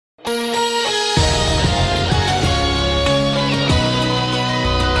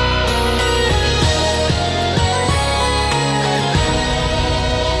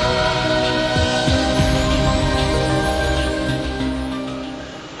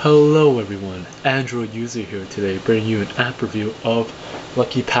Hello everyone, Android user here today, bringing you an app review of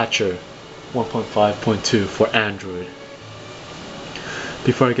Lucky Patcher 1.5.2 for Android.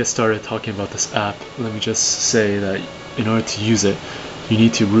 Before I get started talking about this app, let me just say that in order to use it, you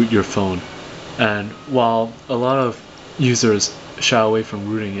need to root your phone. And while a lot of users shy away from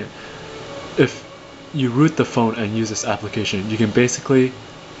rooting it, if you root the phone and use this application,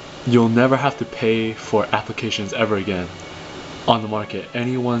 you'll never have to pay for applications ever again on the market.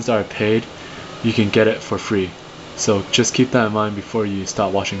 Any ones that are paid, you can get it for free. So just keep that in mind before you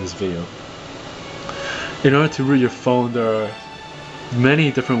start watching this video. In order to root your phone, there are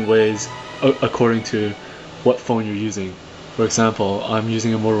many different ways according to what phone you're using. For example, I'm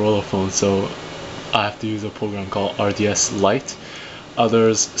using a Motorola phone, so I have to use a program called RDS Lite.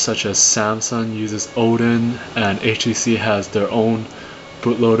 Others, such as Samsung, uses Odin, and HTC has their own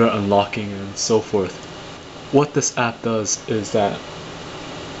bootloader unlocking and so forth. What this app does is that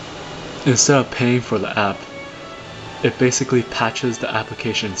instead of paying for the app, it basically patches the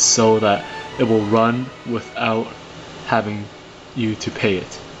application so that it will run without having you to pay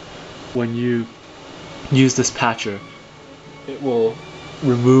it. When you use this patcher, it will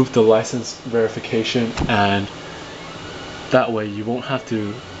remove the license verification, and that way you won't have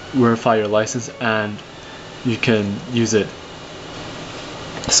to verify your license and you can use it.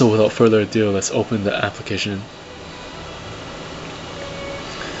 So without further ado, let's open the application.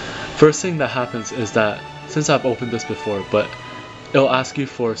 First thing that happens is that, since I've opened this before, but it'll ask you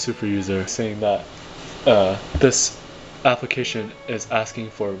for a super user, saying that this application is asking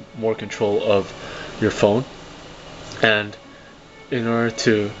for more control of your phone, and in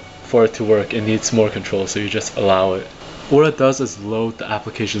order for it to work, it needs more control, so you just allow it. What it does is load the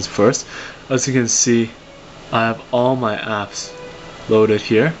applications first. As you can see, I have all my apps loaded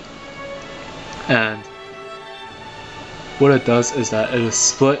here, and what it does is that it is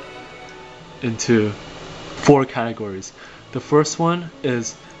split into 4 categories. The first one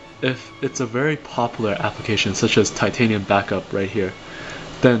is if it's a very popular application such as Titanium Backup right here,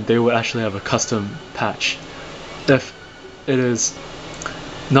 then they would actually have a custom patch. If it is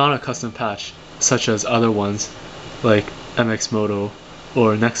not a custom patch, such as other ones like MX Moto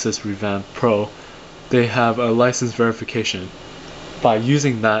or Nexus Revamp Pro, they have a license verification. By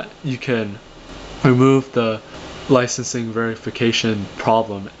using that, you can remove the licensing verification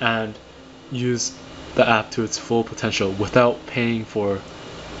problem and use the app to its full potential without paying for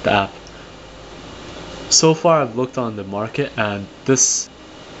the app. So far I've looked on the market, and this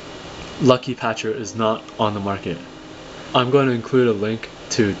Lucky Patcher is not on the market. I'm going to include a link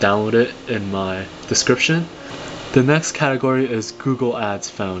to download it in my description. The next category is Google Ads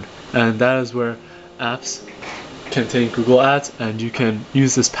found, and that is where apps contain Google Ads, and you can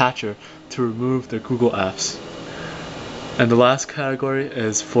use this patcher to remove the Google apps. And the last category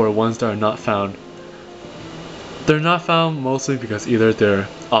is for ones that are not found. They're not found mostly because either they're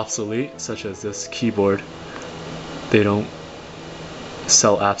obsolete, such as this keyboard, they don't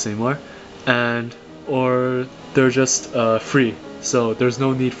sell apps anymore, or they're just free, so there's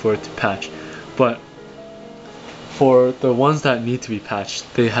no need for it to patch. But for the ones that need to be patched,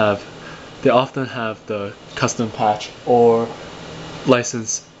 they often have the custom patch or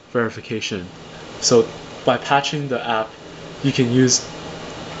license verification. So by patching the app, you can use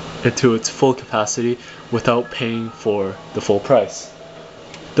it to its full capacity without paying for the full price.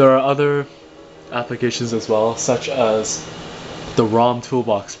 There are other applications as well, such as the ROM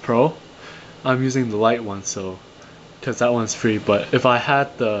Toolbox Pro. I'm using the light one, because that one's free, but if I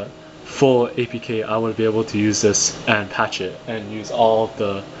had the full APK, I would be able to use this and patch it and use all of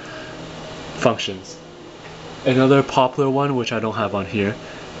the functions. Another popular one, which I don't have on here,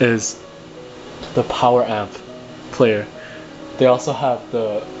 is the Power Amp player. They also have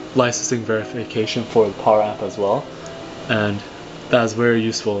the licensing verification for the Power Amp as well, and that is very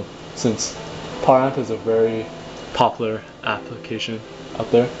useful since Power Amp is a very popular application out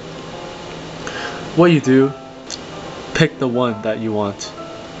there. What you do, pick the one that you want.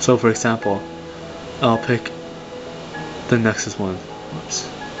 So for example, I'll pick the Nexus one. Oops.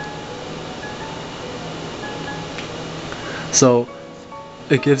 So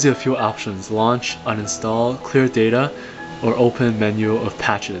it gives you a few options: launch, uninstall, clear data, or open menu of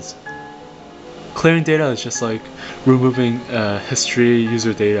patches. Clearing data is just like removing history,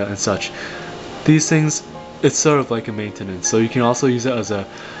 user data, and such. These things, it's sort of like a maintenance, so you can also use it as a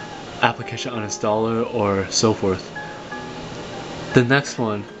application uninstaller or so forth. The next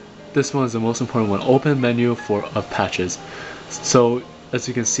one, this one is the most important one: open menu of patches. So as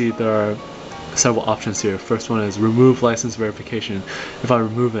you can see, there are several options here. First one is remove license verification. If I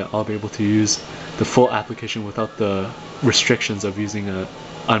remove it, I'll be able to use the full application without the restrictions of using an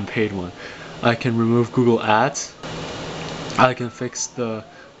unpaid one. I can remove Google Ads. I can fix the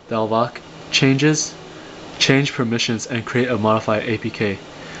Delvoc changes, change permissions, and create a modified APK.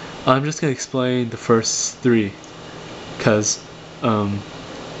 I'm just going to explain the first three because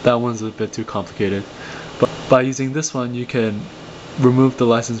that one's a bit too complicated. But by using this one, you can remove the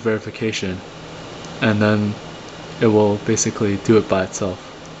license verification, and then it will basically do it by itself.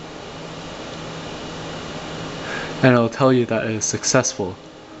 And it'll tell you that it is successful.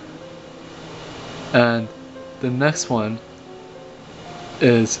 And the next one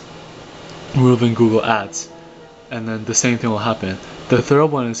is removing Google Ads, and then the same thing will happen. The third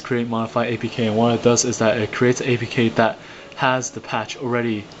one is create modified APK, and what it does is that it creates an APK that has the patch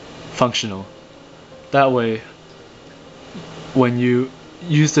already functional. That way, when you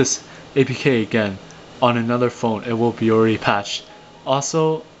use this APK again on another phone, it will be already patched.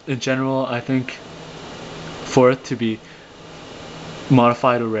 Also, in general, I think for it to be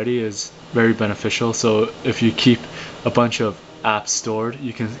modified already is very beneficial. So if you keep a bunch of apps stored,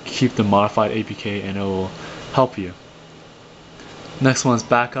 you can keep the modified APK and it will help you. Next one is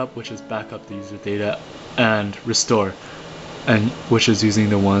backup, which is backup the user data, and restore, and which is using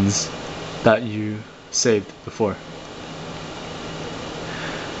the ones that you saved before.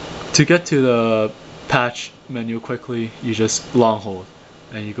 To get to the patch menu quickly, you just long hold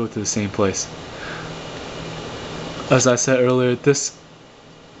and you go to the same place. As I said earlier, this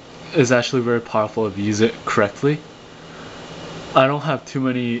is actually very powerful if you use it correctly. I don't have too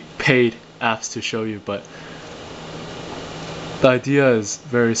many paid apps to show you, but the idea is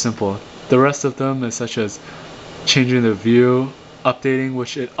very simple. The rest of them is such as changing the view, updating,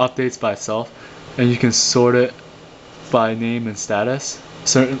 which it updates by itself, and you can sort it by name and status.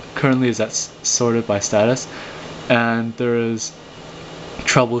 Currently is that sorted by status, and there is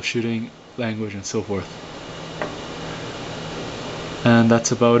troubleshooting, language, and so forth. And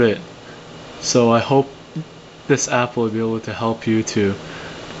that's about it. So I hope this app will be able to help you to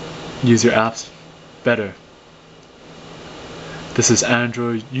use your apps better. This is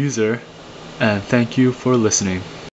Android User, and thank you for listening.